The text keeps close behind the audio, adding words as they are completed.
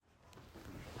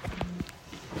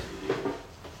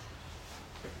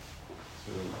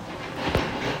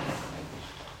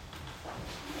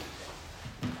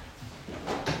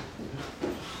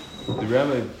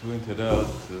rabbi pointed out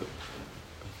a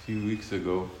few weeks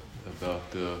ago about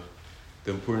the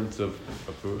importance of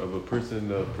a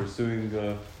person pursuing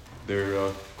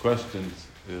their questions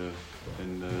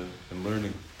in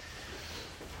learning.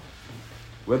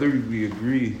 Whether we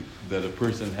agree that a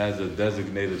person has a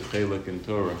designated chelek in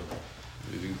Torah,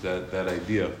 we use that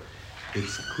idea,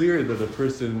 it's clear that a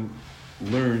person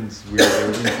learns where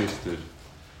they're interested.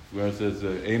 Where it says,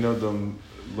 a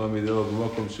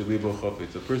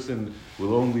person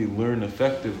will only learn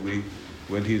effectively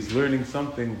when he's learning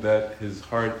something that his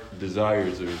heart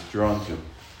desires or is drawn to.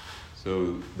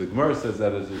 So the Gemara says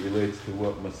that as it relates to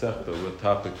what masechta, what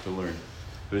topic to learn.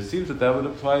 But it seems that would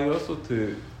apply also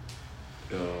to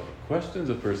questions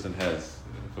a person has.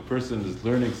 If a person is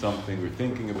learning something or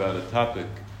thinking about a topic,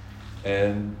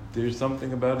 and there's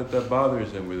something about it that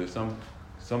bothers him, or there's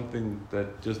something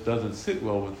that just doesn't sit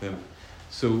well with him,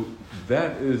 so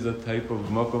that is a type of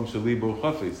makom shalibo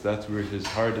chafetz. That's where his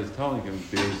heart is telling him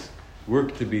there's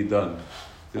work to be done.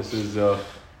 This is a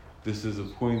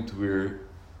point where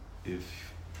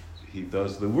if he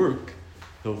does the work,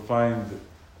 he'll have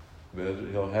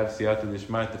siyata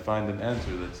d'ishmai to find an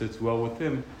answer that sits well with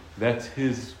him. That's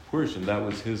his portion. That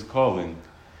was his calling.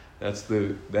 That's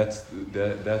the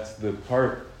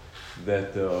part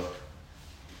that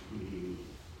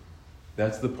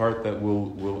that's the part that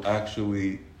will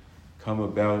actually come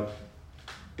about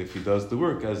if he does the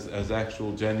work as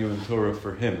actual genuine Torah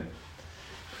for him.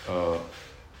 I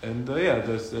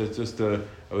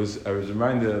was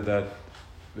reminded of that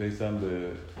based on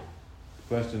the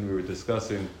question we were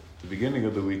discussing at the beginning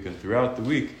of the week and throughout the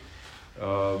week.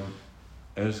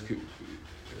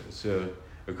 It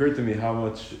occurred to me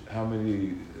how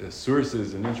many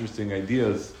sources and interesting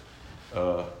ideas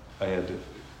I had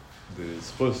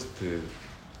supposed to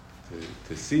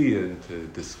see and to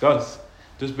discuss,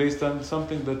 just based on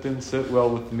something that didn't sit well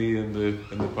with me in the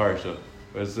parsha.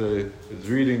 I was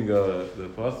reading the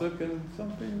pasuk and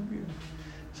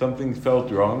something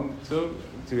felt wrong, so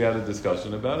we had a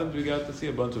discussion about it. We got to see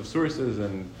a bunch of sources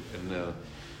and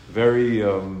very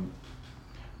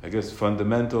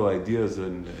fundamental ideas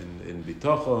in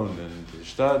bitachon and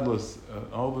shtadlus,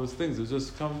 all those things. It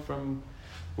just come from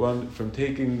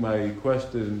taking my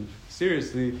question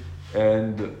seriously,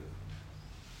 and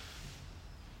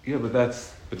but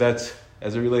that's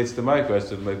as it relates to my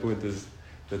question. My point is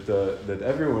that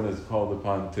everyone is called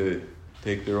upon to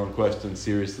take their own questions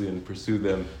seriously and pursue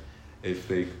them. If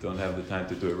they don't have the time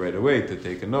to do it right away, to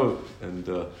take a note and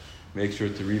make sure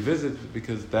to revisit,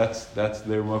 because that's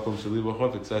their makom shalibo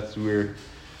chafetz.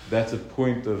 That's a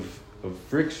point of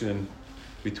friction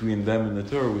between them and the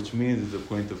Torah, which means it's a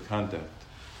point of contact.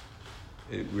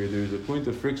 Where there's a point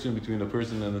of friction between a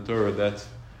person and the Torah, that's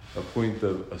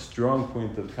a strong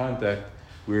point of contact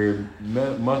where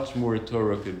much more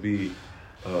Torah could be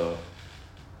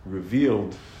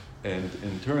revealed and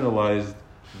internalized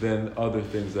than other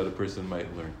things that a person might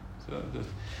learn.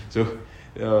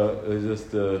 It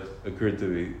just occurred to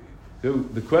me.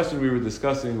 The question we were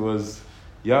discussing was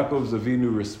Yaakov's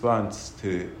Avinu response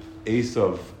to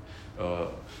Esav's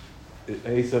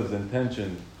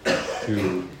intention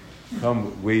to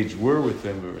come wage war with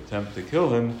him or attempt to kill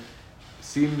him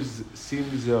seems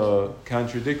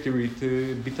contradictory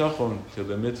to bitachon, to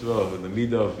the mitzvah, the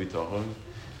midah of bitachon.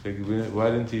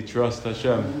 Why didn't he trust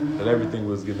Hashem that everything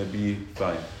was going to be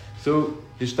fine? So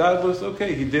hishtadlus,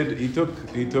 okay, he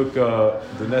took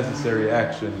the necessary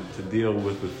action to deal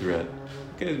with the threat.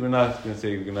 Okay, we're not going to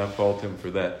say we're going to fault him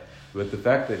for that, but the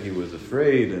fact that he was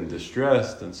afraid and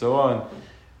distressed and so on,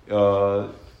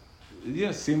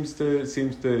 seems to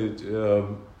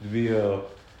be a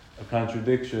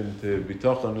contradiction to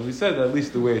bitachon. And we said at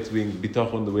least the way it's being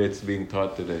bitachon, the way it's being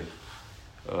taught today,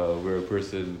 where a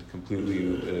person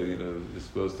completely is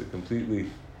supposed to completely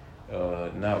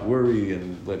not worry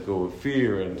and let go of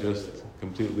fear and just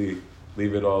completely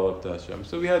leave it all up to Hashem.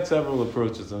 So we had several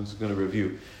approaches. I'm just going to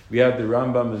review. We had the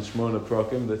Rambam and Shmona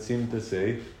Prakim that seemed to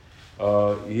say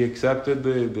he accepted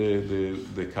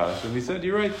the kash, and he said,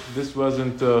 "You're right. This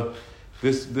wasn't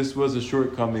this was a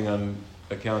shortcoming on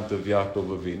account of Yaakov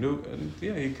Avinu, and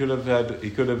he could have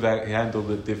handled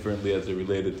it differently as it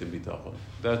related to bitachon."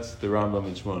 That's the Rambam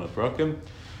and Shmona Prakim.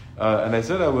 And I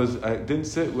said it didn't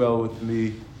sit well with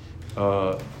me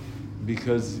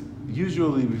because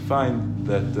usually we find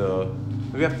that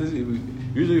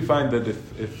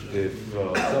if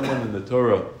someone in the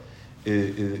Torah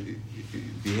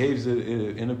behaves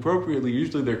inappropriately,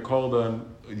 usually they're called on.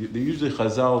 Usually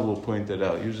Chazal will point it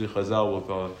out. Usually Chazal will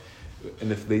call it.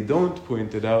 And if they don't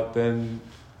point it out, then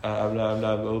I'm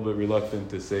a little bit reluctant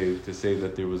to say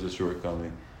that there was a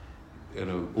shortcoming.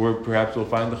 or perhaps we'll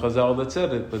find the Chazal that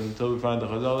said it, but until we find the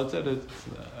Chazal that said it,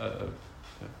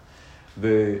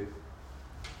 the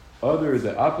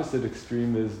opposite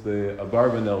extreme is the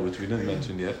Abarbanel, which we didn't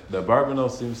mention yet. The Abarbanel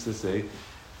seems to say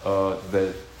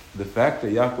that the fact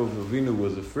that Yaakov Avinu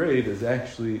was afraid is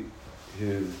actually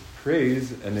his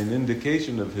praise and an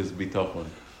indication of his bitachon.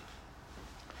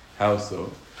 How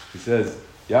so? He says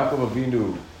Yaakov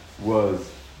Avinu was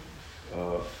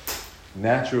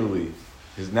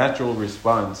his natural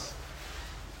response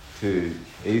to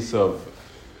Esav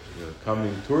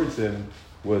coming towards him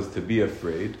was to be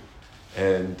afraid,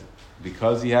 and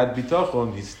because he had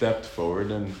bitachon, he stepped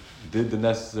forward and did the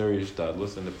necessary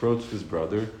ishtadlus and approached his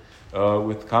brother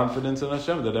with confidence in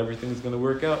Hashem that everything is going to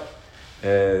work out.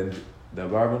 And the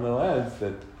Abarbanel adds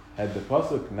that had the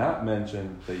pasuk not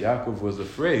mentioned that Yaakov was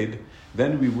afraid,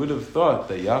 then we would have thought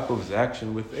that Yaakov's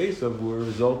action with Esav were a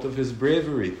result of his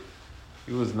bravery.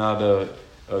 He was not a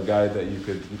guy that you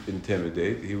could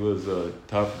intimidate. He was a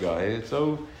tough guy.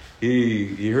 So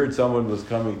he heard someone was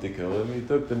coming to kill him. He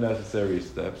took the necessary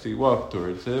steps. He walked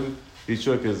towards him. He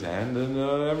shook his hand, and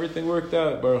everything worked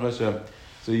out, Baruch Hashem.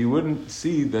 So you wouldn't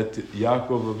see that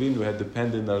Yaakov Avinu had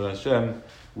depended on Hashem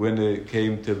when it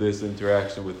came to this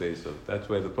interaction with Esav. That's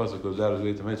why the pasuk goes out of his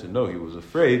way to mention, no, he was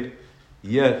afraid,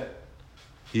 yet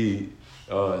he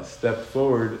stepped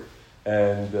forward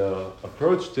and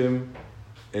approached him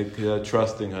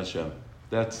trusting Hashem.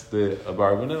 That's the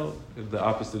Abarbanel, the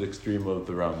opposite extreme of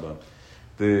the Rambam.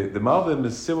 The Malbim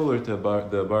is similar to the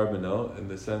Abarbanel in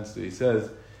the sense that he says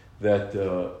that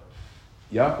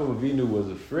Yaakov Avinu was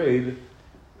afraid.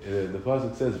 The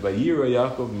pasuk says, "Vayira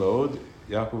Yaakov Meod."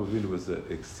 Yaakov Avinu was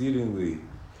exceedingly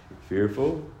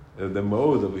fearful. The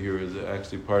Meod over here is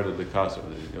actually part of the kasam.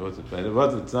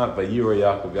 It's not Vayira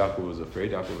Yaakov. Yaakov was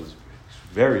afraid. Yaakov was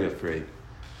very afraid.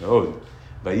 Meod.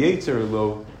 Vayetzer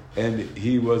lo, and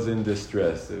he was in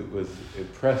distress.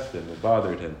 It pressed him. It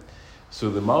bothered him.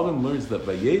 So the Malbim learns that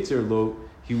Vayetzer lo,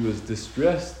 he was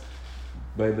distressed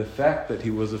by the fact that he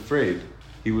was afraid.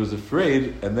 He was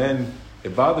afraid, and then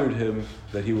it bothered him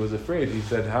that he was afraid. He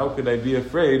said, how could I be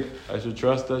afraid? I should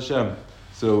trust Hashem.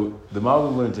 So the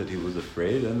Malbim learns that he was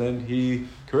afraid, and then he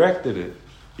corrected it.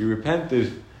 He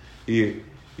repented. He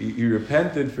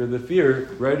repented for the fear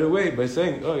right away by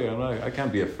saying, oh yeah, I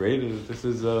can't be afraid. This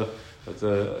is it's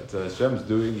Hashem's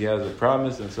doing. He has a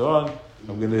promise and so on.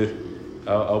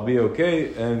 I'll be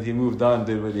okay. And he moved on,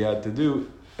 did what he had to do,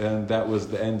 and that was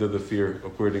the end of the fear,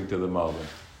 according to the Malbim.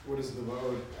 What is the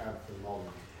Ma'od after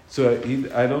Malbim? So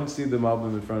I don't see the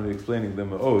Malbim in front of explaining the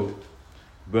Ma'od,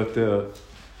 but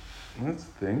let's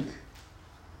think.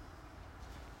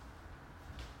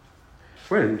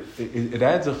 Well, it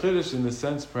adds a chiddush in the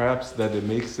sense, perhaps, that it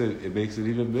makes it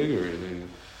even bigger.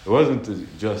 It wasn't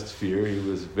just fear; he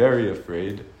was very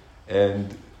afraid,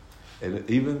 and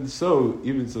even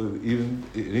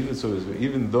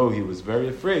though he was very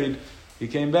afraid, he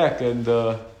came back and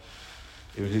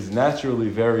he's naturally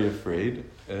very afraid,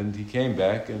 and he came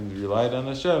back and relied on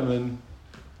Hashem and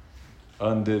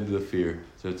undid the fear.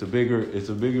 So it's a bigger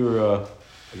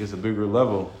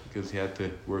level, because he had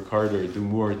to work harder, do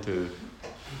more to.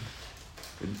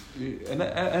 And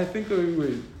I think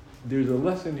there's a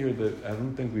lesson here that I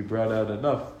don't think we brought out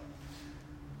enough,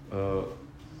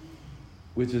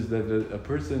 which is that a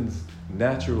person's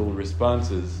natural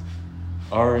responses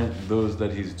aren't those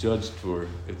that he's judged for.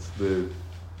 It's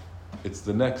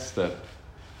the next step.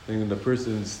 I think the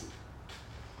person's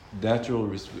natural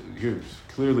here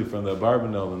clearly from the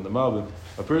Abarbanel and the Malbim,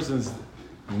 a person's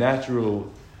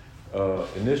natural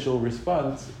initial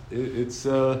response, it's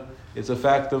a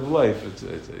fact of life.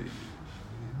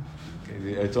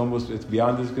 It's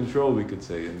beyond his control, we could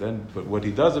say. But what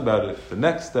he does about it, the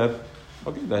next step,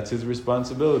 okay, that's his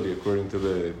responsibility. According to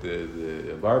the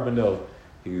Abarbanel,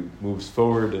 he moves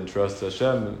forward and trusts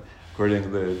Hashem. According to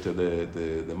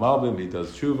the Malbim, he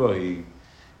does tshuva.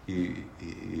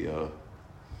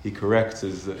 He corrects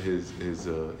his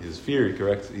fear.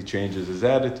 He changes his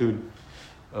attitude.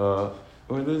 I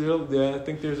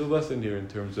think there's a lesson here in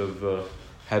terms of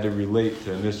how to relate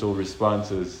to initial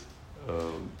responses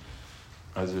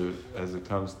as it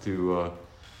comes to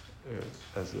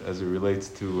as it relates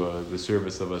to the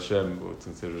service of Hashem, what's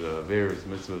considered various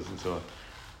mitzvahs and so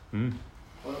on.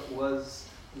 What was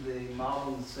the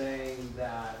Malbim saying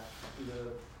that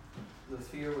the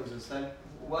fear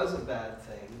was a bad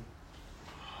thing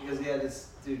because he had to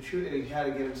do true. He had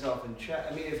to get himself in check.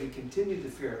 I mean, if he continued to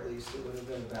fear, at least it would have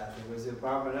been a bad thing. Whereas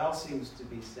Abarbanel seems to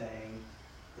be saying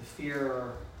the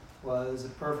fear was a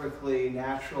perfectly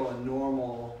natural and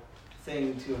normal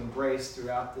thing to embrace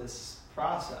throughout this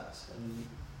process, and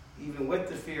even with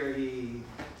the fear, he,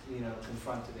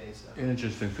 confronted Esav.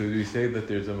 Interesting. So we say that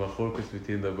there's a machlokus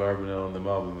between the Barbanel and the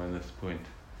Malbim on this point.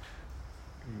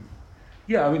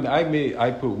 Yeah, I mean,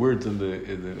 I put words in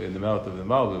the mouth of the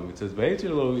Malbim. It says,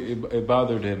 "Vayetilo," it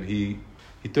bothered him. He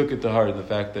took it to heart, the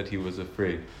fact that he was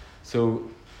afraid. So,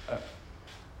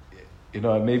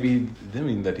 maybe he didn't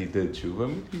mean that he did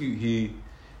tshuva.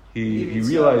 He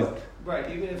realized.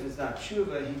 Right, even if it's not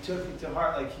tshuva, he took it to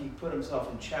heart, like he put himself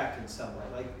in check in some way.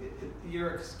 Like,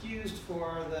 you're excused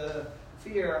for the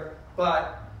fear,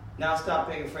 but now stop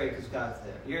being afraid because God's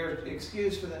there. You're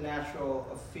excused for the natural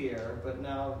of fear, but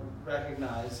now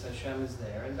recognize Hashem is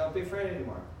there and don't be afraid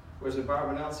anymore. Whereas the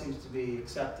Barbanel seems to be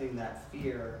accepting that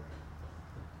fear,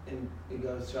 and it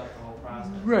goes throughout the whole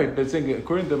process. Right, but saying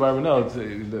according to Barbanel,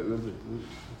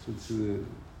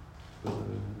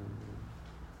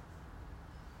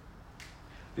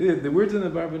 the words in the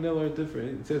Barbanel are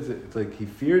different. It says it's like he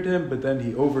feared him, but then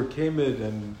he overcame it,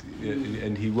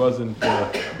 and he wasn't.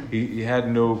 He had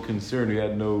no concern. He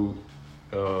had no.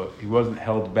 He wasn't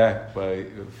held back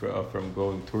from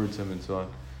going towards him and so on.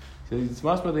 So it's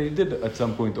possible that he did at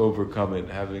some point overcome it,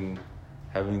 having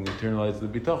internalized the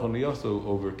bitachon. He also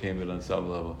overcame it on some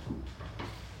level.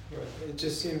 Right.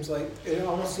 It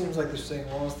almost seems like they're saying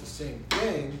almost the same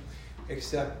thing,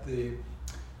 except the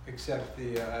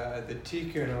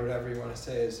tikkun or whatever you want to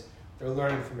say is they're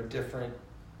learning from a different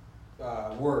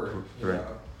word. Right.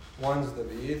 One's the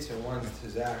v'yitz and one's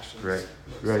his actions. Right.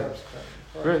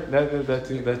 Right.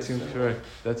 That seems correct.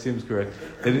 That seems correct.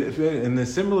 And in a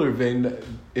similar vein,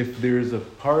 if there is a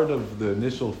part of the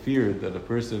initial fear that a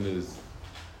person is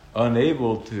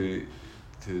unable to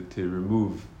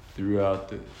remove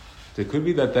throughout it could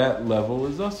be that level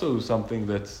is also something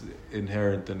that's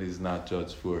inherent and is not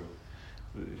judged for.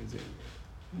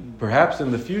 Perhaps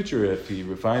in the future, if he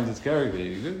refines his character,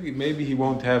 maybe he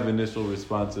won't have initial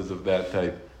responses of that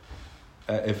type.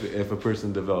 If a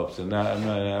person develops, and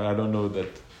I don't know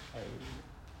that.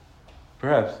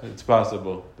 Perhaps it's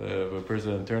possible that if a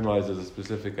person internalizes a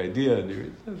specific idea,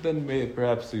 then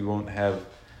perhaps he won't have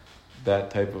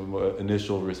that type of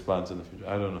initial response in the future.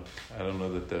 I don't know. I don't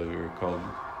know that we were called.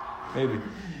 Maybe.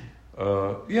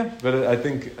 But I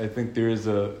think there is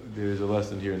a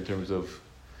lesson here in terms of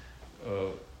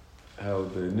how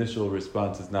the initial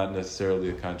response is not necessarily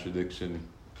a contradiction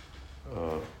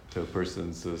to a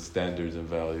person's standards and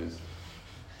values.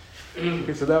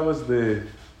 Okay, so that was the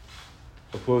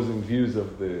opposing views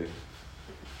of the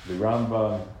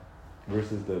Rambam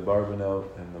versus the Barbanel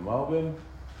and the Malbim.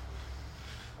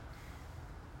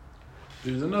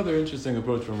 There's another interesting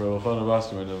approach from Rav Elchanan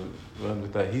Wasserman.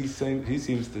 With that, he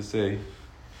seems to say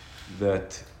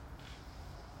that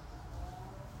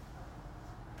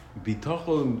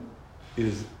bitachon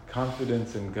is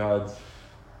confidence in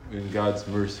God's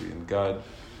mercy, in God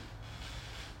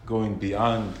going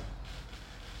beyond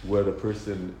what a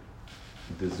person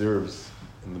deserves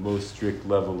in the most strict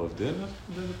level of din.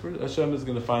 Hashem is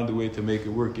going to find a way to make it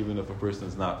work, even if a person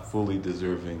is not fully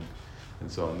deserving,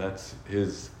 and so on. That's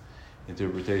his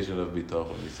interpretation of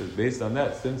bitachon. He says, based on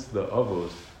that, since the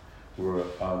avos were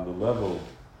on the level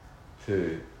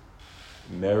to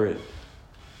merit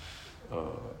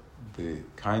the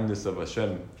kindness of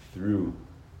Hashem through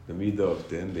the midah of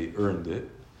din, they earned it.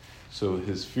 So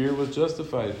his fear was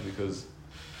justified, because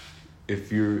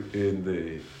if you're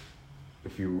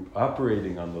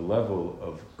operating on the level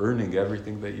of earning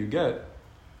everything that you get,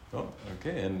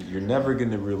 and you're never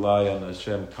going to rely on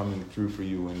Hashem coming through for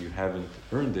you when you haven't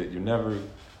earned it. You're never.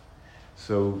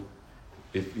 So,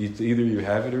 if it's either you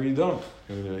have it or you don't.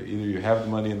 Either you have the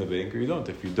money in the bank or you don't.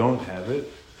 If you don't have it,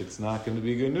 it's not going to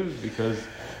be good news, because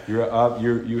you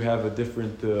have a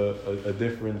different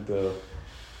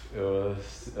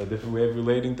way of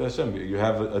relating to Hashem. You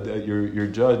have you're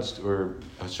judged, or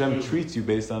Hashem treats you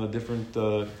based on a different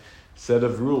set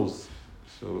of rules.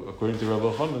 So according to Rav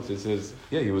Elchanan, it says,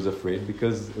 he was afraid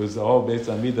because it was all based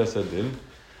on midas hadin,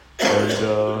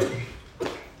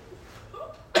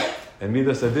 and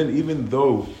midas hadin, even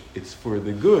though it's for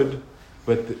the good,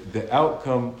 but the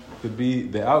outcome could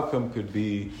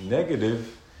be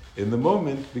negative in the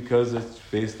moment, because it's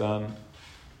based on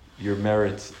your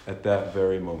merits at that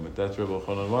very moment. That's Rav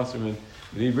Elchanan Wasserman.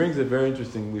 And he brings it very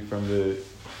interestingly from the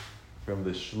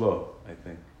Shlo, I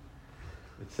think.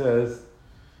 It says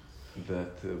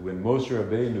that when Moshe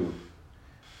Rabbeinu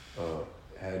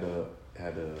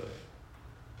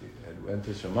went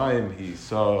to Shemayim, he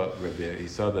saw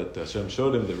that Hashem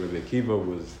showed him that Rebbe Akiva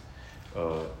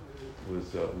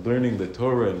was learning the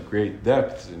Torah in great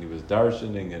depths, and he was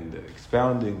darshaning and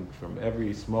expounding from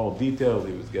every small detail.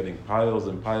 He was getting piles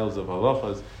and piles of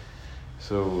halachas.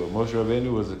 So Moshe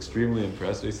Rabbeinu was extremely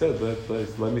impressed. He said,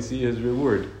 let me see his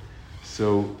reward.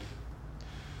 So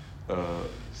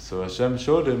Hashem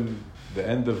showed him the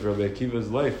end of Rabbi Akiva's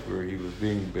life, where he was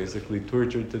being basically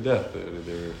tortured to death.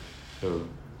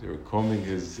 They were combing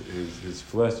his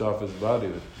flesh off his body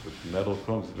with metal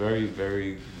combs. Very,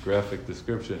 very graphic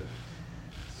description.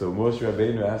 So Moshe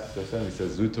Rabbeinu asks Hashem, he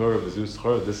says, Zu Torah v'zu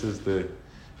schar, this is the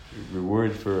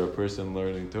reward for a person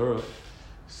learning Torah.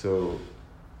 So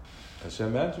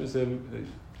Hashem answers him,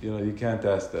 you can't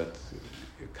ask that.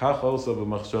 Kach also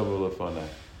b'machshava lefanai.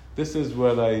 This is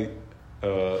what I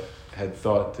had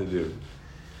thought to do.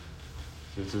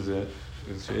 This is an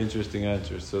interesting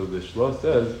answer. So the Shloh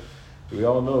says, we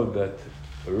all know that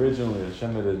originally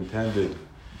Hashem had intended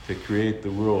to create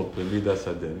the world b'midas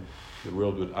hadin. The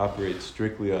world would operate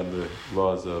strictly on the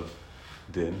laws of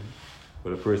din.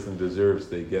 What a person deserves,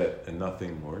 they get, and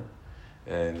nothing more.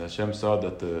 And Hashem saw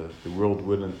that the world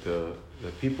wouldn't, the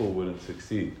people wouldn't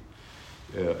succeed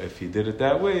if he did it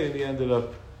that way, and he ended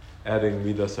up adding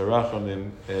midas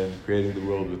harachamim and creating the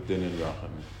world with din and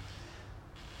rachamim.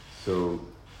 So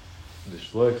the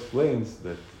Shloh explains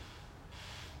that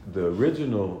the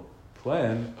original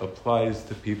plan applies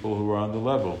to people who are on the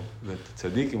level. That the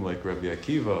tzaddikim like Rabbi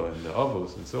Akiva and the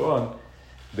Avos and so on,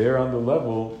 they're on the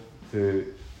level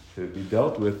to be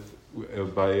dealt with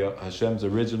by Hashem's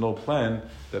original plan,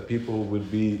 that people would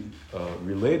be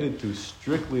related to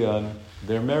strictly on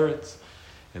their merits.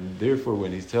 And therefore,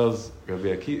 when he tells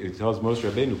Rabbi Akiva, he tells Moshe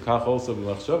Rabbeinu, Kach also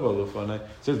b'machshava lefanai, he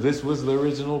says this was the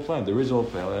original plan. The original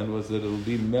plan was that it will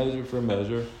be measure for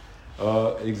measure,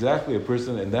 exactly a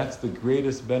person, and that's the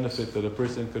greatest benefit that a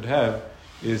person could have,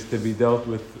 is to be dealt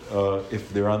with,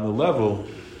 if they're on the level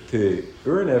to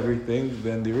earn everything,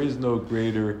 then there is no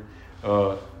greater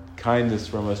kindness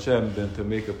from Hashem than to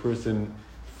make a person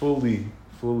fully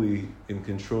in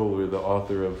control or the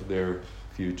author of their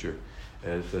future.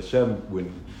 As Hashem,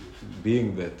 when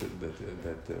being that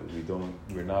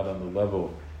we're not on the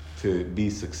level to be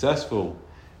successful,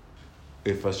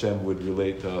 if Hashem would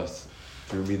relate to us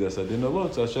through midas hadin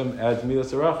alone, so Hashem adds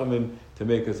midas harachamim to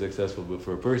make us successful. But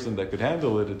for a person that could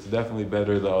handle it, it's definitely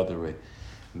better the other way.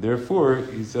 Therefore,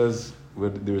 he says,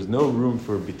 there's no room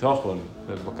for bitachon.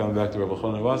 We'll come back to Rabbi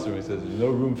Chanan Wasser. He says there's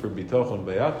no room for bitachon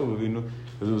by Yaakov Avinu,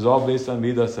 because it was all based on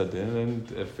midas hadin,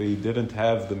 and if he didn't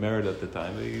have the merit at the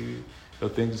time,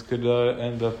 things could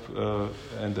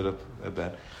ended up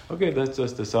bad. Okay, that's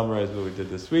just to summarize what we did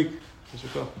this week. Mr.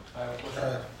 Koh.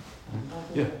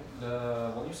 Yeah.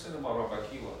 When you said about Rabbi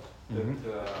Akiva, that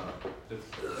it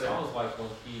sounds like when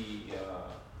he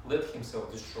let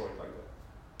himself destroy like that.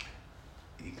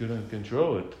 He couldn't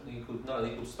control it. He could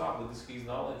stop with his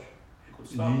knowledge. He could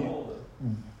stop all of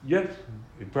them. Yes,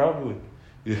 probably.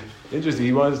 Yeah. Interesting.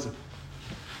 He was.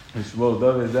 Shmuel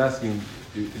David is asking,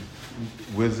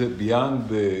 was it beyond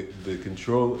the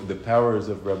control, the powers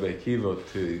of Rabbi Akiva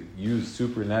to use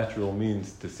supernatural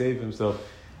means to save himself?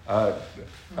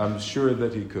 I'm sure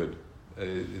that he could.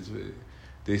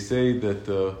 They say that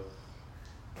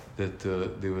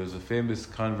there was a famous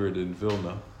convert in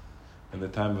Vilna, in the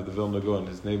time of the Vilna Gaon.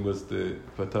 His name was the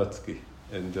Patatsky,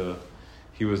 and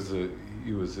he was a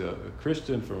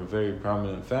Christian from a very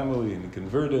prominent family, and he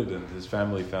converted, and his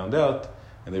family found out,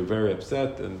 and they were very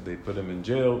upset, and they put him in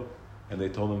jail, and they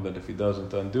told him that if he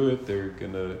doesn't undo it, they're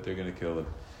gonna kill him.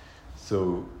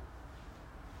 So,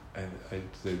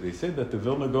 they said that the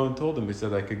Vilna Gaon told him, he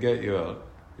said, I could get you out.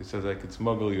 He says, I could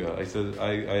smuggle you out. I said,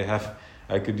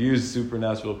 I could use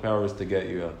supernatural powers to get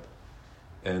you out.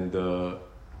 And the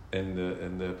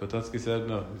Patatsky said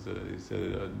no. He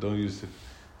said don't use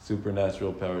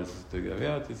supernatural powers to get me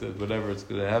out. He said whatever it's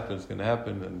going to happen,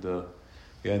 and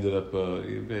he ended up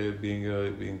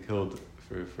being killed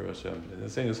for Hashem.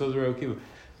 And saying this was Rabbi Akiva,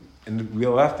 and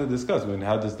we'll have to discuss. I mean,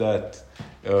 how does that?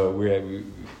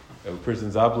 A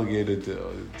person's obligated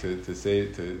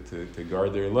to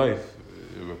guard their life.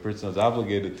 A person is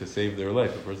obligated to save their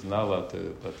life. A person is not allowed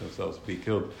to let themselves be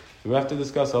killed. So we have to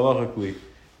discuss halachically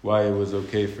why it was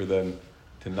okay for them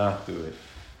to not do it.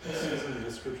 It says in the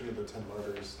description of the 10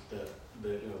 martyrs that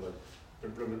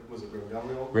was it Rabbi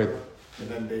Gamliel? Right. And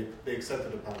then they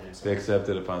accepted upon themselves. They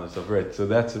accepted upon themselves. Right. So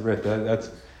that's right. That's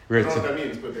right. I don't know So, what that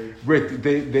means, but they... right.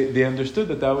 They understood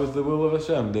that was the will of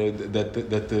Hashem. That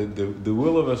the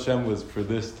will of Hashem was for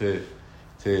this to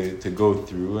go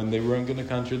through, and they weren't going to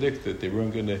contradict it. They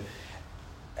weren't going to.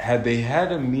 Had they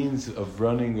had a means of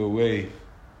running away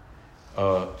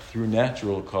through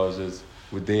natural causes,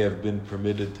 would they have been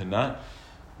permitted to not?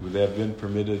 Would they have been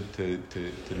permitted to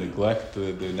neglect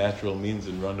the natural means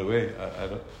and run away? I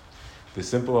don't. The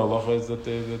simple halacha is that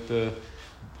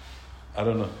I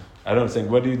don't know. I'm saying,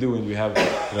 what do you do when you have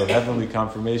heavenly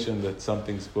confirmation that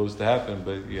something's supposed to happen,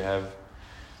 but you have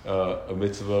a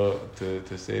mitzvah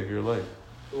to save your life?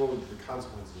 What would the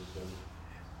consequences been?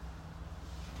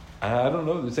 I don't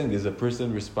know. They're saying, is a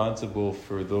person responsible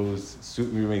for those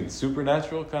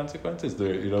supernatural consequences?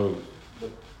 The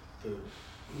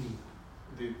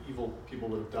evil people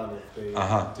would have done if they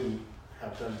didn't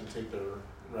have them to take their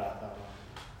wrath out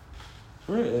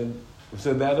on. Right, and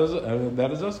so that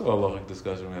is also a halachic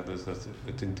discussion we have to discuss.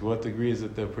 I think, to what degree is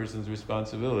it the person's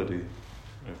responsibility?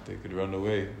 If they could run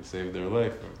away and save their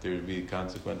life, or if there would be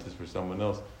consequences for someone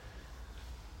else.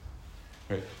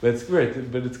 Right, but it's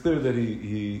great. But it's clear that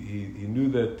he knew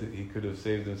that he could have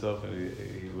saved himself, and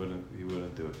he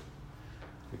wouldn't do it.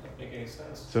 Doesn't make any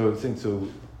sense. So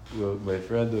well, my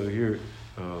friend over here,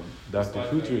 Dr.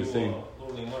 Kucher is saying.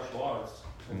 Learning martial arts,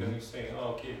 and then he's saying,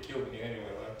 "Oh, okay, kill me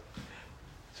anyway." Right?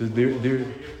 So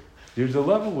there's a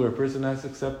level where a person has to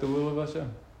accept the will of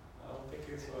Hashem. I don't think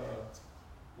it's.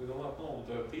 We do not know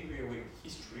the previous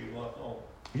history. We do not know.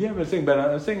 Yeah, I'm saying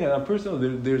on a personal.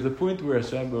 There's a point where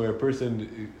a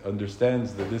person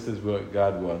understands that this is what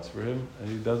God wants for him, and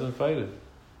he doesn't fight it.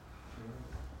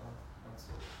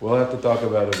 We'll have to talk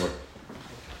about it more.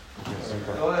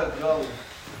 Go ahead, go.